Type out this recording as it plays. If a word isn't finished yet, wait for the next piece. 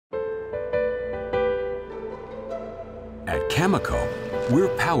At Cameco, we're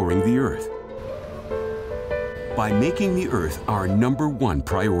powering the Earth by making the Earth our #1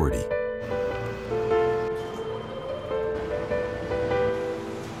 priority.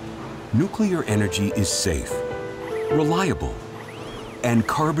 Nuclear energy is safe, reliable, and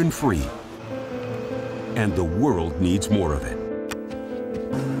carbon-free, and the world needs more of it.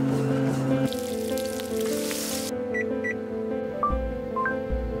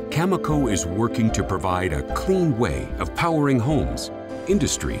 Cameco is working to provide a clean way of powering homes,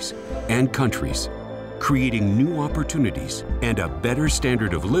 industries, and countries, creating new opportunities and a better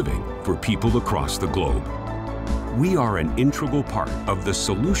standard of living for people across the globe. We are an integral part of the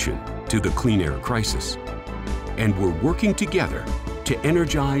solution to the clean air crisis, and we're working together to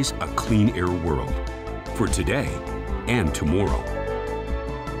energize a clean air world for today and tomorrow.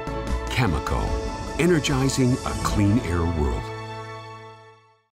 Cameco, energizing a clean air world.